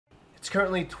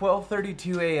currently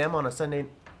 12:32 a.m. on a Sunday.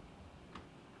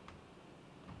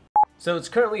 So it's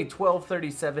currently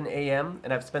 12:37 a.m.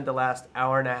 and I've spent the last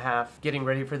hour and a half getting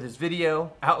ready for this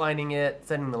video, outlining it,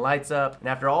 setting the lights up, and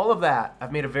after all of that,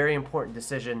 I've made a very important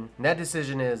decision, and that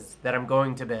decision is that I'm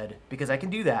going to bed, because I can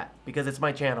do that, because it's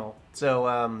my channel.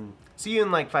 So, see you in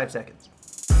like 5 seconds.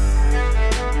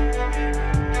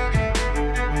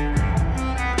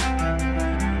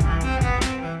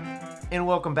 And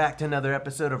welcome back to another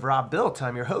episode of Rob Built.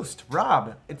 I'm your host,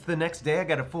 Rob. It's the next day. I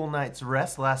got a full night's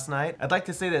rest last night. I'd like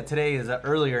to say that today is an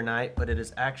earlier night, but it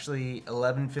is actually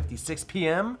 11:56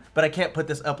 p.m. But I can't put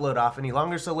this upload off any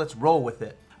longer, so let's roll with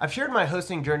it. I've shared my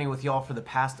hosting journey with y'all for the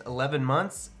past 11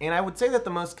 months, and I would say that the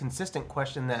most consistent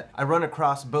question that I run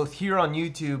across both here on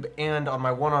YouTube and on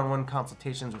my one-on-one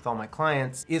consultations with all my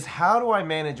clients is, how do I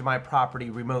manage my property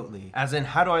remotely? As in,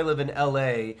 how do I live in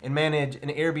LA and manage an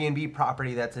Airbnb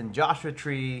property that's in Joshua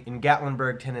Tree, in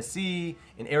Gatlinburg, Tennessee,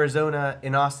 in Arizona,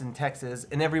 in Austin, Texas,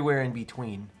 and everywhere in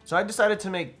between? So I decided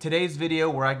to make today's video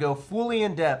where I go fully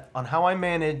in depth on how I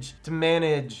manage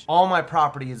all my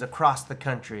properties across the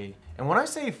country. And when I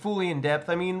say fully in depth,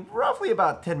 I mean roughly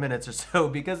about 10 minutes or so,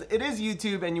 because it is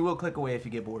YouTube and you will click away if you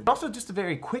get bored. Also, just a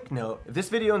very quick note, if this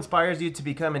video inspires you to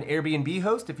become an Airbnb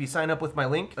host, if you sign up with my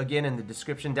link, again in the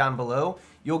description down below,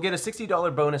 you'll get a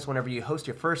 $60 bonus whenever you host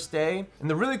your first day. And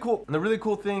the really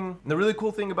cool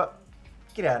thing about,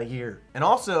 get out of here. And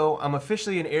also, I'm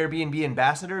officially an Airbnb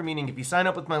ambassador, meaning if you sign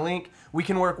up with my link, we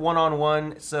can work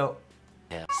one-on-one, so.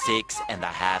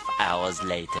 6.5 hours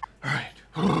later. All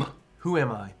right, who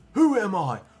am I? Who am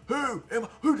I?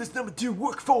 Who does number 2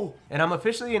 work for? And I'm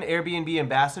officially an Airbnb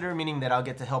ambassador, meaning that I'll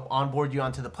get to help onboard you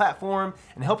onto the platform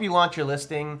and help you launch your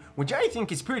listing, which I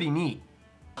think is pretty neat.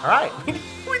 All right, we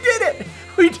did it!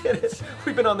 We did it!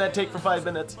 We've been on that take for 5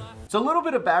 minutes. So a little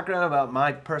bit of background about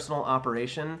my personal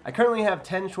operation. I currently have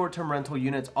 10 short-term rental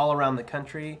units all around the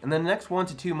country, and then the next 1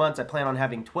 to 2 months I plan on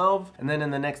having 12, and then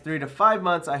in the next 3 to 5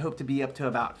 months I hope to be up to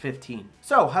about 15.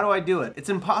 So how do I do it? It's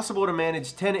impossible to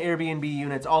manage 10 Airbnb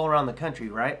units all around the country,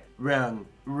 right? Wrong.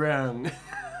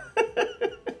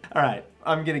 All right,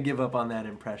 I'm gonna give up on that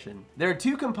impression. There are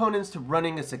 2 components to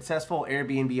running a successful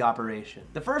Airbnb operation.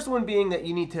 The first one being that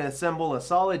you need to assemble a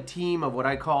solid team of what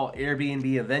I call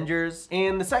Airbnb Avengers,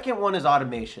 and the second one is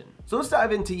automation. So let's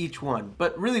dive into each one.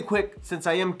 But really quick, since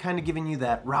I am kind of giving you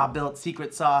that raw built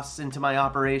secret sauce into my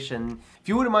operation, if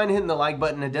you wouldn't mind hitting the like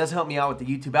button, it does help me out with the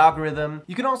YouTube algorithm.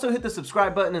 You can also hit the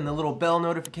subscribe button and the little bell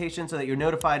notification so that you're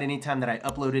notified anytime that I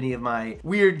upload any of my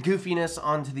weird goofiness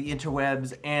onto the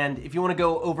interwebs. And if you want to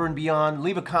go over and beyond,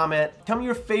 leave a comment. Tell me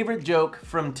your favorite joke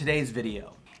from today's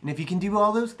video. And if you can do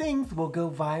all those things, we'll go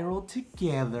viral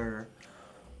together.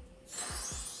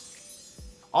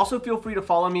 Also, feel free to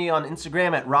follow me on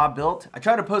Instagram at RobBuilt. I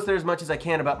try to post there as much as I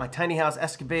can about my tiny house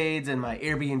escapades and my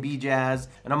Airbnb jazz.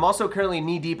 And I'm also currently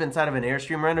knee deep inside of an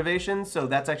Airstream renovation, so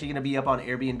that's actually gonna be up on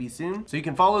Airbnb soon. So you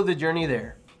can follow the journey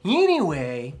there.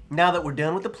 Anyway, now that we're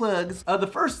done with the plugs, the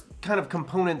first kind of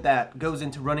component that goes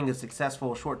into running a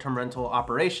successful short-term rental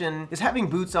operation is having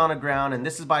boots on the ground, and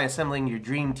this is by assembling your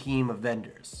dream team of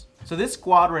vendors. So this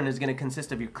squadron is going to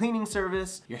consist of your cleaning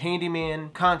service, your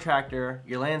handyman, contractor,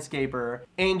 your landscaper,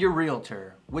 and your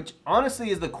realtor, which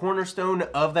honestly is the cornerstone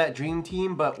of that dream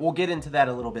team, but we'll get into that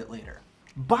a little bit later.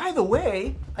 By the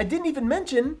way, I didn't even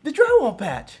mention the drywall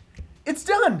patch. It's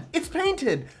done, it's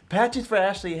painted. Patches for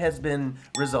Ashley has been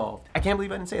resolved. I can't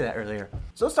believe I didn't say that earlier.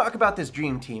 So let's talk about this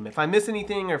dream team. If I miss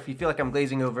anything or if you feel like I'm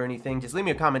glazing over anything, just leave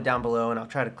me a comment down below and I'll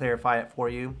try to clarify it for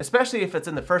you, especially if it's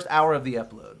in the first hour of the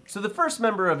upload. So the first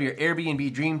member of your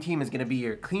Airbnb dream team is gonna be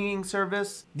your cleaning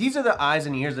service. These are the eyes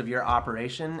and ears of your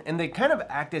operation, and they kind of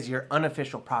act as your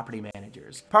unofficial property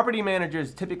managers. Property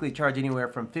managers typically charge anywhere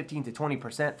from 15 to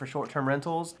 20% for short-term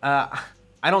rentals.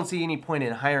 I don't see any point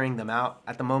in hiring them out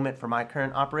at the moment for my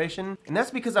current operation, and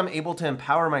that's because I'm able to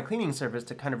empower my cleaning service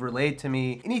to kind of relay to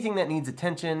me anything that needs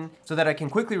attention so that I can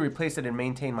quickly replace it and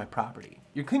maintain my property.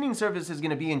 Your cleaning service is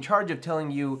going to be in charge of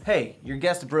telling you, hey, your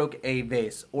guest broke a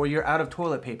vase, or you're out of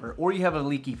toilet paper, or you have a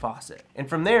leaky faucet. And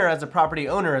from there, as a property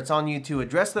owner, it's on you to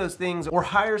address those things or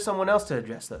hire someone else to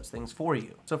address those things for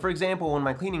you. So for example, when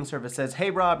my cleaning service says, hey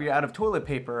Rob, you're out of toilet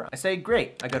paper, I say,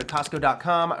 great. I go to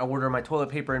Costco.com, I order my toilet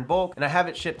paper in bulk, and I have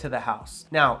it shipped to the house.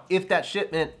 Now, if that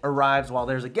shipment arrives while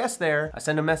there's a guest there, I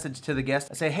send a message to the guest.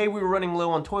 I say, hey, we were running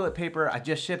low on toilet paper. I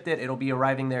just shipped it. It'll be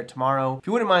arriving there tomorrow. If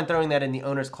you wouldn't mind throwing that in the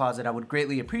owner's closet, I would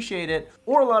greatly appreciate it.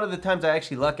 Or a lot of the times I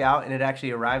actually luck out and it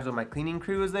actually arrives when my cleaning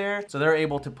crew is there, so they're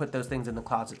able to put those things in the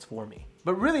closets for me.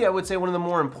 But really, I would say one of the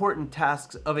more important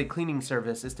tasks of a cleaning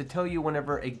service is to tell you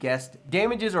whenever a guest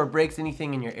damages or breaks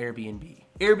anything in your Airbnb.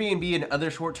 Airbnb and other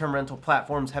short-term rental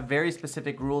platforms have very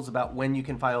specific rules about when you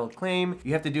can file a claim.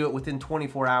 You have to do it within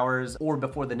 24 hours or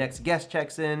before the next guest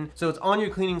checks in. So it's on your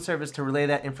cleaning service to relay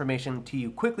that information to you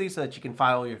quickly so that you can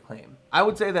file your claim. I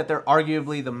would say that they're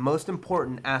arguably the most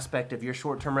important aspect of your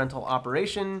short-term rental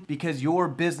operation because your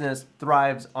business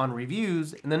thrives on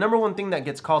reviews, and the number one thing that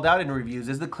gets called out in reviews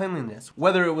is the cleanliness,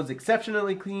 whether it was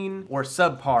exceptionally clean or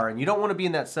subpar, and you don't want to be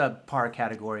in that subpar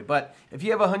category. But if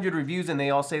you have 100 reviews and they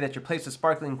all say that your place is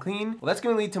sparkling clean, well, that's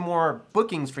going to lead to more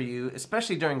bookings for you,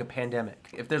 especially during a pandemic.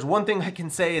 If there's one thing I can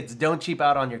say, it's don't cheap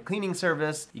out on your cleaning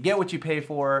service. You get what you pay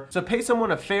for. So pay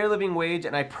someone a fair living wage,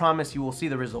 and I promise you will see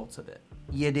the results of it.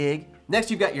 You dig? Next,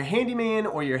 you've got your handyman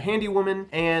or your handywoman,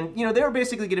 and they're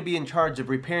basically going to be in charge of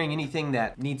repairing anything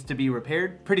that needs to be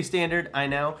repaired. Pretty standard, I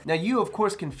know. Now, you of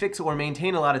course can fix or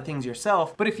maintain a lot of things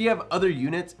yourself, but if you have other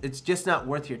units, it's just not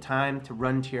worth your time to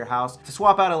run to your house to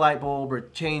swap out a light bulb or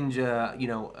change a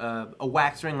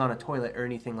wax ring on a toilet or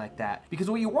anything like that. Because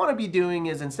what you want to be doing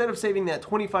is, instead of saving that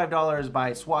 $25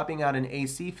 by swapping out an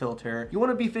AC filter, you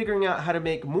want to be figuring out how to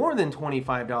make more than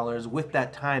 $25 with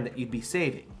that time that you'd be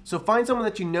saving. So find someone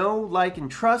that you know, like, and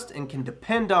trust and can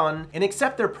depend on, and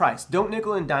accept their price. Don't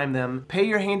nickel and dime them. Pay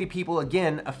your handy people,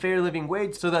 again, a fair living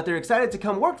wage so that they're excited to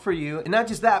come work for you, and not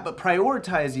just that, but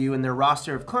prioritize you in their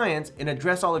roster of clients and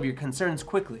address all of your concerns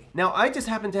quickly. Now, I just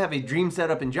happen to have a dream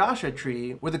setup in Joshua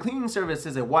Tree where the cleaning service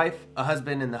is a wife, a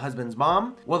husband, and the husband's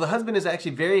mom. Well, the husband is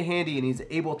actually very handy and he's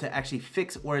able to actually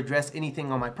fix or address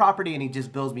anything on my property, and he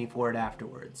just bills me for it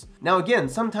afterwards. Now, again,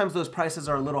 sometimes those prices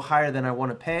are a little higher than I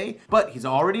want to pay, but he's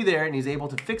already there and he's able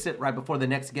to fix it right before the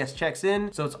next guest checks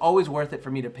in, so it's always worth it for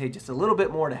me to pay just a little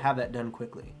bit more to have that done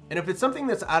quickly. And if it's something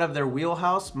that's out of their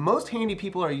wheelhouse, most handy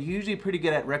people are usually pretty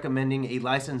good at recommending a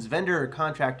licensed vendor or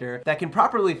contractor that can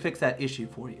properly fix that issue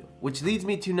for you. Which leads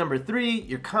me to number 3,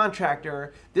 your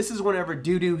contractor. This is whenever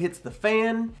doo-doo hits the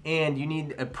fan and you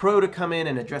need a pro to come in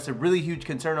and address a really huge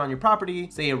concern on your property,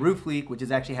 say a roof leak, which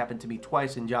has actually happened to me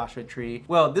twice in Joshua Tree.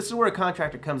 Well, this is where a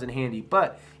contractor comes in handy,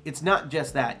 but it's not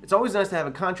just that. It's always nice to have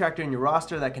a contractor in your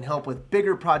roster that can help with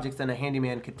bigger projects than a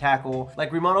handyman could tackle,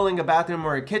 like remodeling a bathroom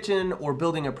or a kitchen, or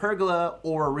building a pergola,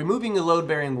 or removing a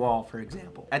load-bearing wall, for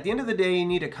example. At the end of the day, you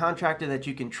need a contractor that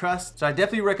you can trust, so I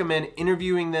definitely recommend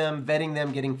interviewing them, vetting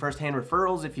them, getting first-hand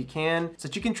referrals if you can, so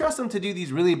that you can trust them to do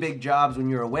these really big jobs when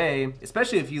you're away,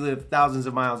 especially if you live thousands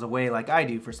of miles away like I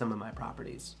do for some of my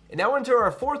properties. And now we're into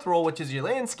our 4th role, which is your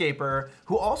landscaper,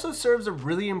 who also serves a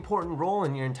really important role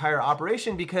in your entire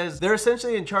operation because they're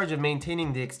essentially in charge of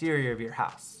maintaining the exterior of your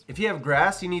house. If you have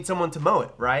grass, you need someone to mow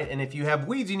it, right? And if you have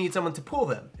weeds, you need someone to pull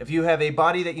them. If you have a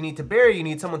body that you need to bury, you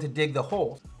need someone to dig the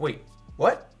holes. Wait,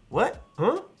 what? What?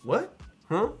 Huh? What?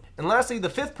 Huh? And lastly, the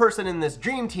 5th person in this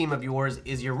dream team of yours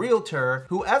is your realtor,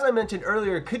 who, as I mentioned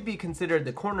earlier, could be considered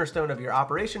the cornerstone of your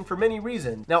operation for many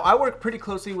reasons. Now, I work pretty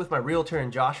closely with my realtor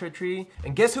in Joshua Tree,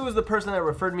 and guess who was the person that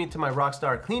referred me to my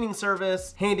rockstar cleaning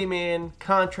service, handyman,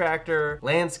 contractor,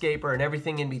 landscaper, and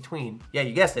everything in between? Yeah,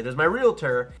 you guessed it, it was my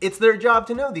realtor. It's their job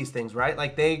to know these things, right?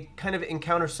 Like, they kind of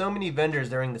encounter so many vendors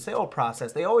during the sale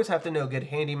process. They always have to know good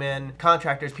handymen,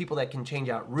 contractors, people that can change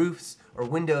out roofs or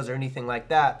windows or anything like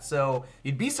that. So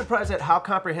you'd be surprised at how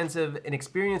comprehensive an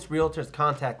experienced realtor's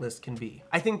contact list can be.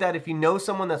 I think that if you know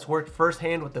someone that's worked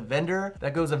firsthand with the vendor,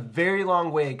 that goes a very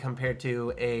long way compared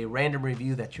to a random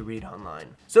review that you read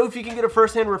online. So if you can get a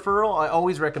firsthand referral, I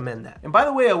always recommend that. And by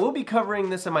the way, I will be covering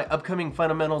this in my upcoming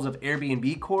Fundamentals of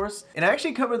Airbnb course, and I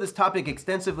actually cover this topic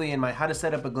extensively in my How to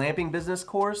Set Up a Glamping Business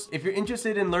course. If you're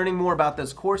interested in learning more about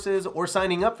those courses or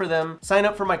signing up for them, sign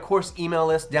up for my course email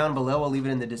list down below. I'll leave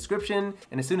it in the description.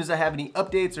 And as soon as I have any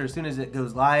updates or as soon as it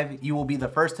goes live, you will be the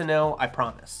first to know, I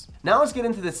promise. Now let's get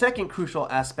into the second crucial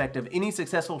aspect of any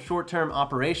successful short-term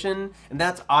operation, and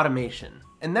that's automation.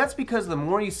 And that's because the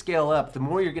more you scale up, the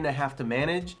more you're gonna have to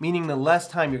manage, meaning the less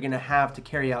time you're gonna have to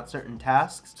carry out certain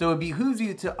tasks. So it behooves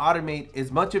you to automate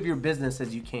as much of your business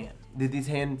as you can. Did these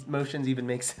hand motions even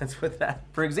make sense with that?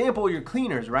 For example, your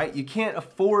cleaners, right? You can't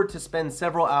afford to spend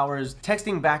several hours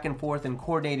texting back and forth and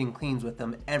coordinating cleans with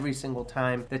them every single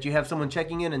time that you have someone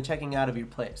checking in and checking out of your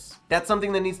place. That's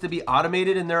something that needs to be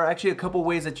automated, and there are actually a couple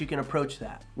ways that you can approach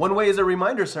that. One way is a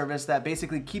reminder service that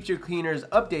basically keeps your cleaners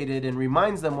updated and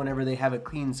reminds them whenever they have a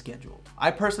clean scheduled.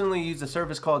 I personally use a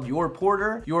service called Your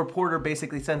Porter. Your Porter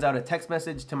basically sends out a text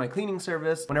message to my cleaning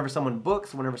service whenever someone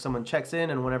books, whenever someone checks in,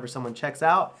 and whenever someone checks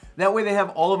out. That way they have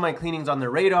all of my cleanings on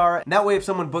their radar. And that way if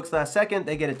someone books last second,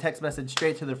 they get a text message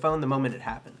straight to their phone the moment it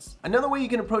happens. Another way you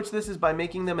can approach this is by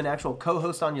making them an actual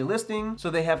co-host on your listing,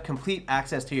 so they have complete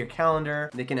access to your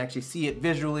calendar. They can actually see it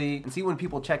visually and see when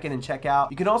people check in and check out.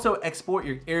 You can also export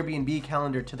your Airbnb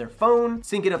calendar to their phone,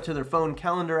 sync it up to their phone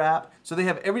calendar app, so they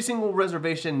have every single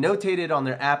reservation notated on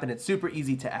their app and it's super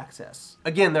easy to access.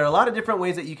 Again, there are a lot of different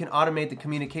ways that you can automate the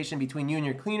communication between you and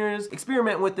your cleaners.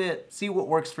 Experiment with it, see what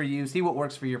works for you, see what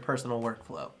works for your personal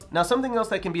workflow. Now, something else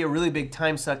that can be a really big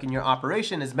time suck in your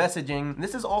operation is messaging. And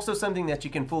this is also something that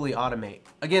you can fully automate.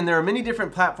 Again, there are many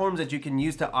different platforms that you can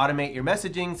use to automate your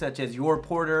messaging, such as Your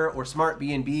Porter or Smart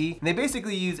B&B. And they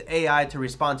basically use AI to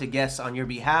respond to guests on your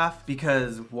behalf,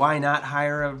 because why not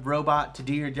hire a robot to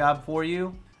do your job for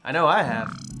you? I know I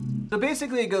have. So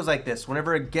basically it goes like this.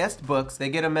 Whenever a guest books, they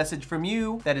get a message from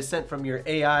you that is sent from your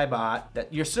AI bot,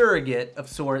 that your surrogate of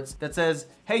sorts, that says,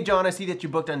 hey John, I see that you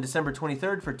booked on December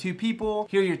 23rd for 2 people.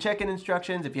 Here are your check-in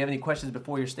instructions. If you have any questions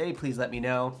before your stay, please let me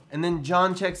know. And then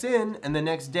John checks in, and the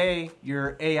next day,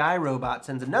 your AI robot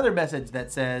sends another message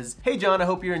that says, hey John, I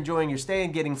hope you're enjoying your stay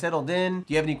and getting settled in.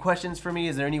 Do you have any questions for me?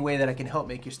 Is there any way that I can help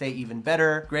make your stay even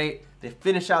better? Great. They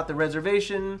finish out the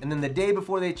reservation, and then the day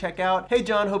before they check out, hey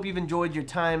John, hope you've enjoyed your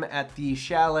time at the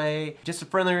chalet. Just a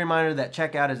friendly reminder that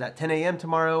checkout is at 10 a.m.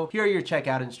 tomorrow. Here are your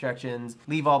checkout instructions.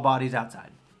 Leave all bodies outside.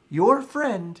 Your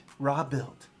friend, Rob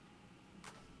Built.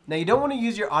 Now, you don't want to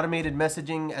use your automated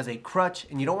messaging as a crutch,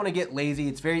 and you don't want to get lazy.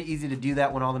 It's very easy to do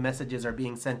that when all the messages are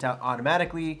being sent out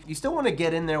automatically. You still want to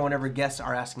get in there whenever guests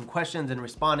are asking questions and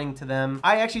responding to them.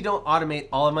 I actually don't automate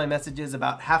all of my messages.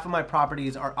 About half of my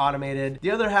properties are automated.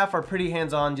 The other half are pretty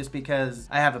hands-on, just because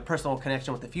I have a personal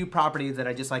connection with a few properties that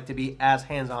I just like to be as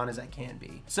hands-on as I can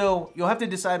be. So you'll have to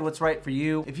decide what's right for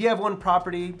you. If you have one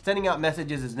property, sending out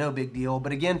messages is no big deal.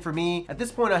 But again, for me, at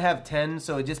this point I have 10,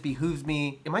 so it just behooves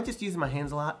me. Am I just using my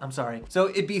hands a lot? I'm sorry. So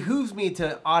it behooves me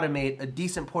to automate a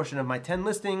decent portion of my 10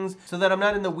 listings so that I'm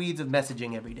not in the weeds of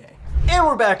messaging every day. And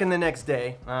we're back in the next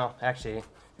day. Well, actually,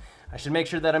 I should make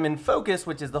sure that I'm in focus,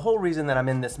 which is the whole reason that I'm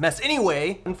in this mess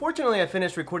anyway. Unfortunately, I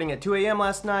finished recording at 2 a.m.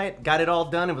 last night, got it all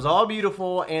done, it was all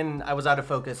beautiful, and I was out of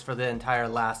focus for the entire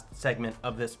last segment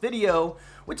of this video,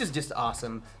 which is just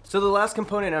awesome. So the last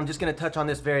component, I'm just gonna touch on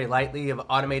this very lightly, of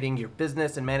automating your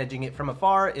business and managing it from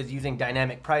afar, is using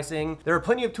dynamic pricing. There are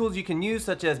plenty of tools you can use,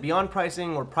 such as Beyond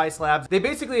Pricing or Price Labs. They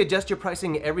basically adjust your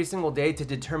pricing every single day to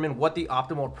determine what the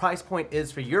optimal price point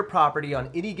is for your property on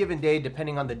any given day,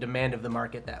 depending on the demand of the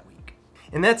market that week.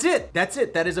 And that's it. That's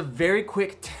it. That is a very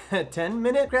quick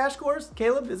 10-minute crash course.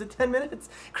 Caleb, is it 10 minutes?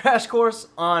 Crash course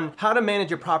on how to manage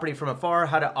your property from afar,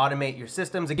 how to automate your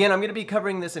systems. Again, I'm going to be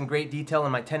covering this in great detail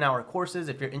in my 10-hour courses.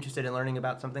 If you're interested in learning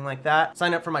about something like that,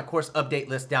 sign up for my course update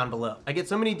list down below. I get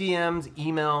so many DMs,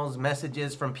 emails,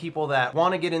 messages from people that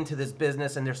want to get into this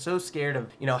business, and they're so scared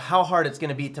of, how hard it's going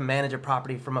to be to manage a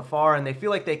property from afar, and they feel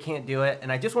like they can't do it. And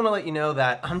I just want to let you know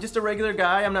that I'm just a regular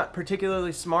guy. I'm not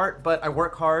particularly smart, but I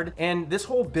work hard. And this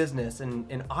whole business and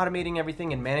automating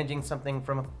everything and managing something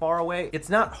from far away, it's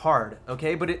not hard,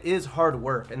 okay? But it is hard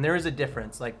work, and there is a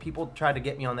difference. Like, people try to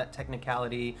get me on that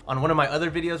technicality on one of my other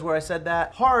videos where I said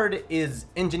that. Hard is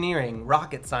engineering,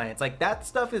 rocket science. Like, that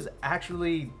stuff is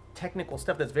actually technical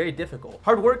stuff that's very difficult.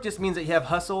 Hard work just means that you have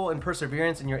hustle and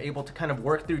perseverance, and you're able to kind of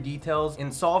work through details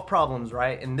and solve problems,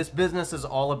 right? And this business is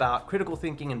all about critical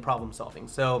thinking and problem solving.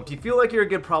 So if you feel like you're a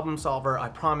good problem solver, I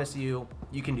promise you,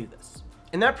 you can do this.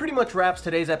 And that pretty much wraps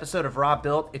today's episode of Rob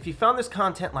Built. If you found this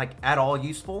content at all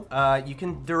useful, you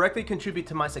can directly contribute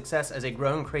to my success as a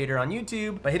growing creator on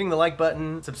YouTube by hitting the like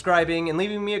button, subscribing, and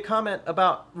leaving me a comment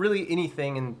about really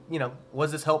anything. And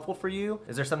was this helpful for you?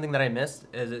 Is there something that I missed?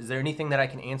 Is there anything that I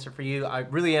can answer for you? I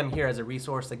really am here as a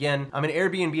resource. Again, I'm an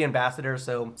Airbnb ambassador,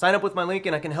 so sign up with my link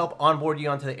and I can help onboard you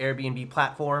onto the Airbnb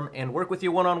platform and work with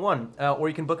you one-on-one. Or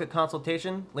you can book a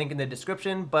consultation, link in the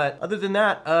description. But other than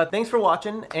that, thanks for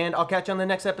watching, and I'll catch you on the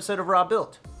next episode of Rob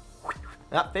Built.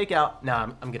 Fake out.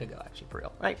 Nah, I'm gonna go actually, for real.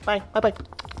 All right, bye.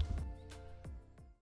 Bye-bye.